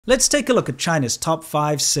Let's take a look at China's top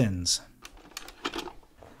 5 sins.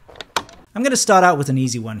 I'm going to start out with an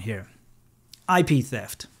easy one here. IP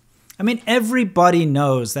theft. I mean, everybody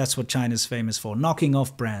knows that's what China's famous for, knocking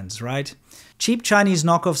off brands, right? Cheap Chinese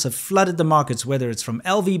knockoffs have flooded the markets, whether it's from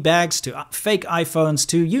LV bags to fake iPhones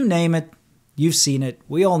to you name it. You've seen it.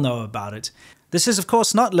 We all know about it. This is, of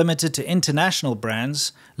course, not limited to international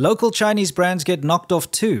brands. Local Chinese brands get knocked off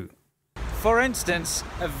too. For instance,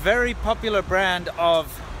 a very popular brand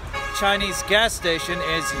of Chinese gas station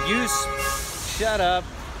is Shut up.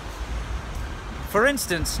 For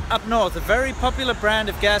instance, up north, a very popular brand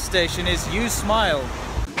of gas station is You Smile.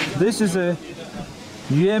 This is a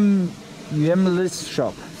Yuemlis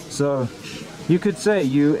shop. So you could say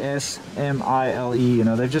USMILE, you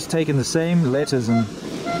know, they've just taken the same letters and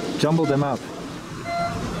jumbled them up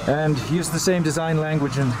and used the same design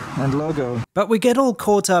language and logo. But we get all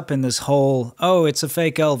caught up in this whole, oh, it's a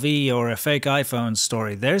fake LV or a fake iPhone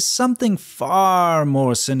story. There's something far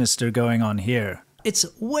more sinister going on here. It's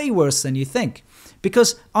way worse than you think.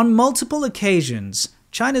 Because on multiple occasions,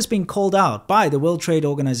 China's been called out by the World Trade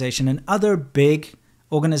Organization and other big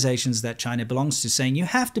organizations that China belongs to, saying you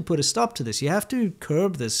have to put a stop to this, you have to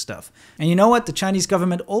curb this stuff. And you know what? The Chinese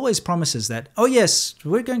government always promises that, oh yes,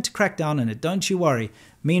 we're going to crack down on it, don't you worry.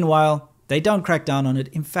 Meanwhile, they don't crack down on it.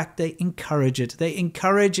 In fact, they encourage it. They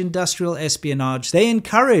encourage industrial espionage. They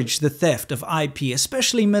encourage the theft of IP,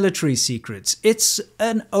 especially military secrets. It's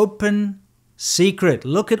an open secret.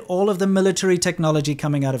 Look at all of the military technology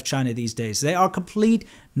coming out of China these days. They are complete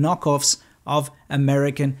knockoffs of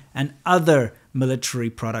American and other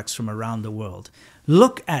military products from around the world.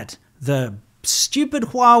 Look at the stupid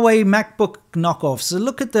Huawei MacBook knockoffs.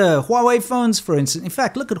 Look at the Huawei phones, for instance. In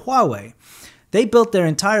fact, look at Huawei. They built their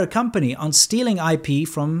entire company on stealing IP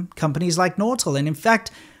from companies like Nortel, and in fact,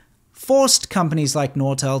 forced companies like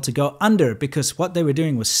Nortel to go under because what they were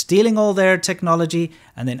doing was stealing all their technology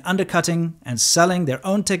and then undercutting and selling their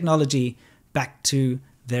own technology back to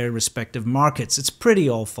their respective markets. It's pretty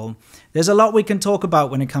awful. There's a lot we can talk about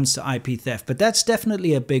when it comes to IP theft, but that's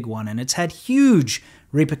definitely a big one, and it's had huge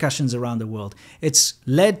repercussions around the world. It's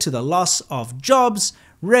led to the loss of jobs,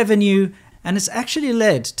 revenue, and it's actually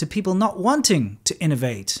led to people not wanting to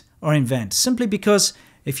innovate or invent, simply because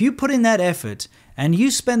if you put in that effort and you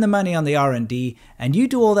spend the money on the R&D and you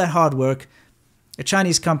do all that hard work, a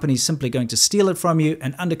Chinese company is simply going to steal it from you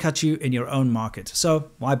and undercut you in your own market. So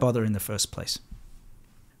why bother in the first place?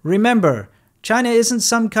 Remember, China isn't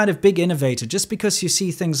some kind of big innovator just because you see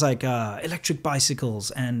things like electric bicycles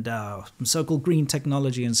and so-called green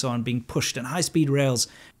technology and so on being pushed and high-speed rails.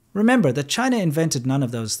 Remember that China invented none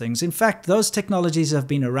of those things. In fact, those technologies have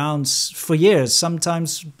been around for years.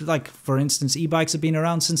 Sometimes, like for instance, e-bikes have been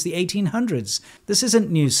around since the 1800s. This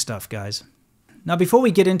isn't new stuff, guys. Now, before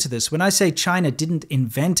we get into this, when I say China didn't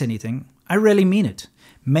invent anything, I really mean it.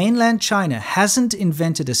 Mainland China hasn't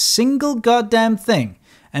invented a single goddamn thing,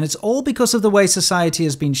 and it's all because of the way society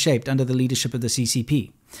has been shaped under the leadership of the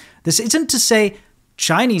CCP. This isn't to say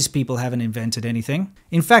Chinese people haven't invented anything.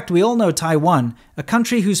 In fact, we all know Taiwan, a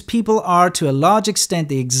country whose people are to a large extent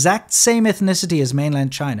the exact same ethnicity as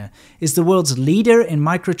mainland China, is the world's leader in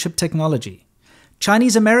microchip technology.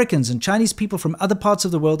 Chinese Americans and Chinese people from other parts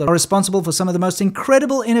of the world are responsible for some of the most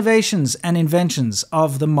incredible innovations and inventions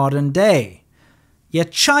of the modern day.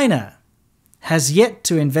 Yet China has yet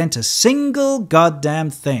to invent a single goddamn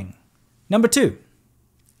thing. Number 2,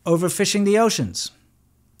 overfishing the oceans.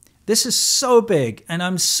 This is so big, and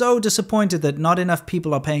I'm so disappointed that not enough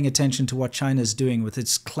people are paying attention to what China's doing with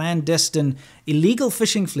its clandestine, illegal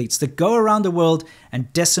fishing fleets that go around the world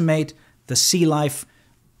and decimate the sea life,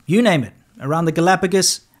 you name it, around the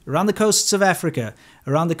Galapagos, around the coasts of Africa,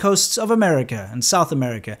 around the coasts of America and South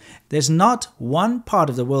America. There's not one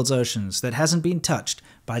part of the world's oceans that hasn't been touched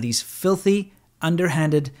by these filthy,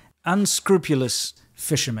 underhanded, unscrupulous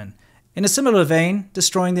fishermen. In a similar vein,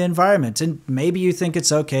 destroying the environment. And maybe you think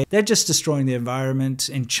it's okay. They're just destroying the environment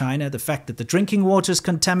in China. The fact that the drinking water is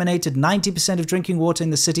contaminated, 90% of drinking water in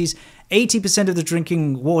the cities, 80% of the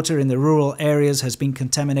drinking water in the rural areas has been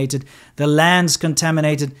contaminated, the land's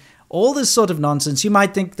contaminated, all this sort of nonsense. You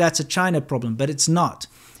might think that's a China problem, but it's not.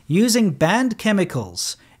 Using banned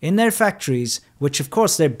chemicals in their factories, which of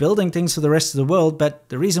course they're building things for the rest of the world, but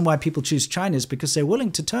the reason why people choose China is because they're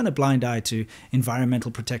willing to turn a blind eye to environmental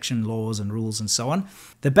protection laws and rules and so on.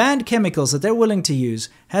 The banned chemicals that they're willing to use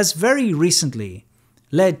has very recently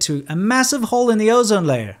led to a massive hole in the ozone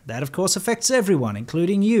layer. That of course affects everyone,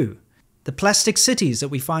 including you. The plastic cities that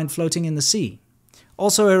we find floating in the sea.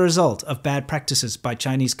 Also a result of bad practices by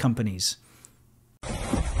Chinese companies.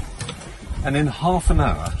 And in half an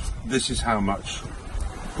hour, this is how much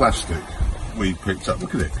plastic we picked up.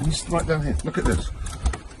 Look at it. Can you right down here? Look at this.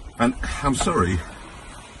 And I'm sorry,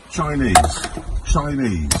 Chinese,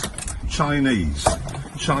 Chinese, Chinese,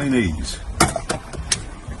 Chinese.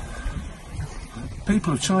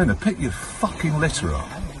 People of China, pick your fucking litter up.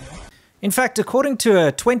 In fact, according to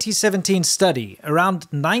a 2017 study, around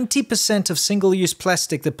 90% of single-use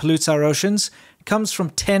plastic that pollutes our oceans comes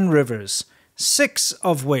from 10 rivers, 6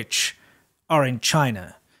 of which are in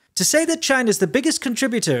China. To say that China is the biggest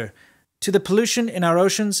contributor to the pollution in our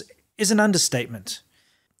oceans is an understatement.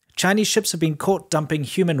 Chinese ships have been caught dumping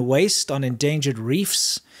human waste on endangered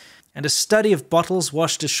reefs, and a study of bottles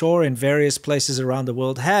washed ashore in various places around the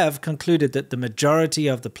world have concluded that the majority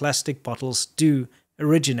of the plastic bottles do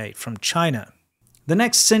originate from China. The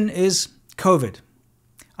next sin is COVID.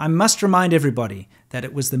 I must remind everybody that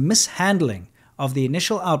it was the mishandling of the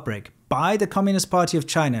initial outbreak by the Communist Party of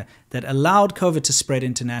China that allowed COVID to spread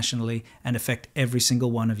internationally and affect every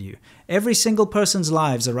single one of you. Every single person's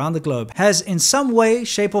lives around the globe has in some way,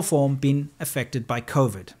 shape or form been affected by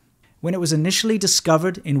COVID. When it was initially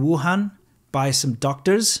discovered in Wuhan by some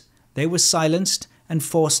doctors, they were silenced and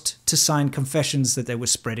forced to sign confessions that they were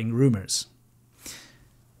spreading rumors.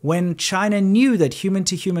 When China knew that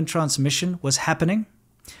human-to-human transmission was happening,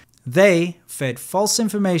 they fed false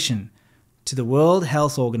information to the World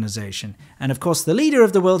Health Organization. And of course, the leader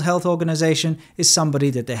of the World Health Organization is somebody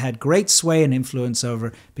that they had great sway and influence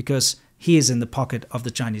over because he is in the pocket of the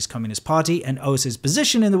Chinese Communist Party and owes his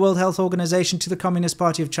position in the World Health Organization to the Communist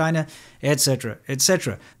Party of China, etc.,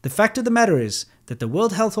 etc. The fact of the matter is that the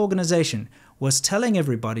World Health Organization was telling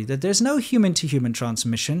everybody that there's no human-to-human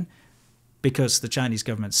transmission because the Chinese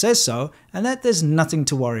government says so, and that there's nothing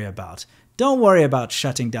to worry about. Don't worry about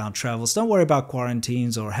shutting down travels. Don't worry about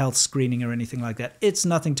quarantines or health screening or anything like that. It's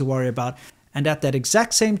nothing to worry about. And at that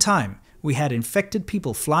exact same time, we had infected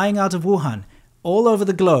people flying out of Wuhan all over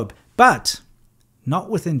the globe, but not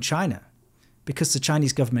within China, because the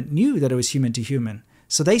Chinese government knew that it was human to human.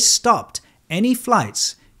 So they stopped any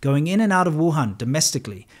flights going in and out of Wuhan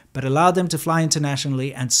domestically, but allowed them to fly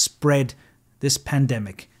internationally and spread this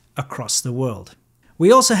pandemic across the world.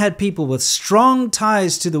 We also had people with strong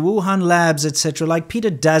ties to the Wuhan labs, etc., like Peter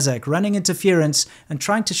Daszak, running interference and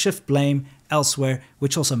trying to shift blame elsewhere,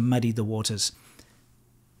 which also muddied the waters.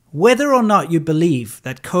 Whether or not you believe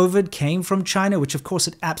that COVID came from China, which of course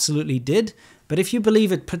it absolutely did, but if you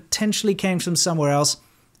believe it potentially came from somewhere else,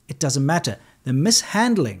 it doesn't matter. The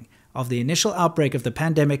mishandling of the initial outbreak of the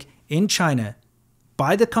pandemic in China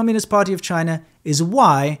by the Communist Party of China is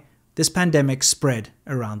why this pandemic spread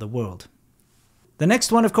around the world. The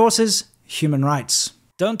next one, of course, is human rights.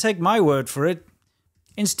 Don't take my word for it.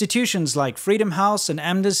 Institutions like Freedom House and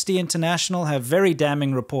Amnesty International have very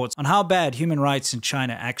damning reports on how bad human rights in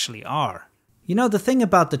China actually are. You know, the thing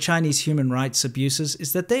about the Chinese human rights abuses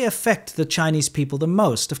is that they affect the Chinese people the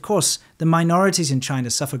most. Of course, the minorities in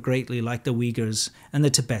China suffer greatly, like the Uyghurs and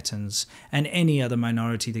the Tibetans and any other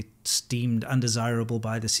minority that's deemed undesirable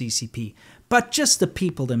by the CCP. But just the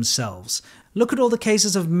people themselves. Look at all the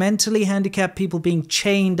cases of mentally handicapped people being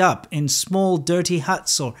chained up in small dirty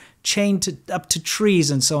huts or chained up to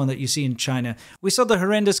trees and so on that you see in China. We saw the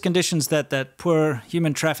horrendous conditions that poor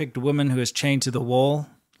human trafficked woman who is chained to the wall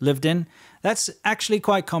lived in. That's actually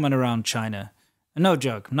quite common around China. No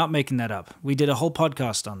joke, not making that up. We did a whole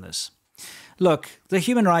podcast on this. Look, the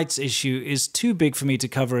human rights issue is too big for me to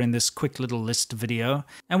cover in this quick little list video,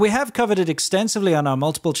 and we have covered it extensively on our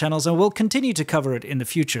multiple channels and will continue to cover it in the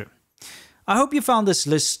future. I hope you found this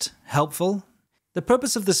list helpful. The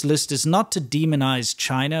purpose of this list is not to demonize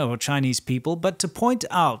China or Chinese people, but to point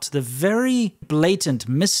out the very blatant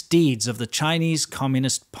misdeeds of the Chinese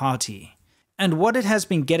Communist Party and what it has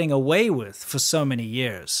been getting away with for so many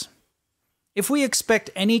years. If we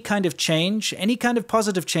expect any kind of change, any kind of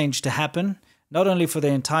positive change to happen, not only for the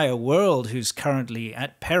entire world who's currently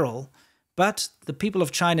at peril, but the people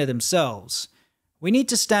of China themselves, we need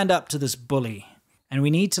to stand up to this bully, and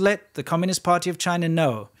we need to let the Communist Party of China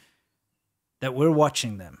know that we're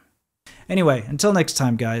watching them. Anyway, until next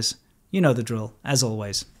time, guys, you know the drill. As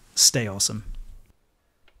always, stay awesome.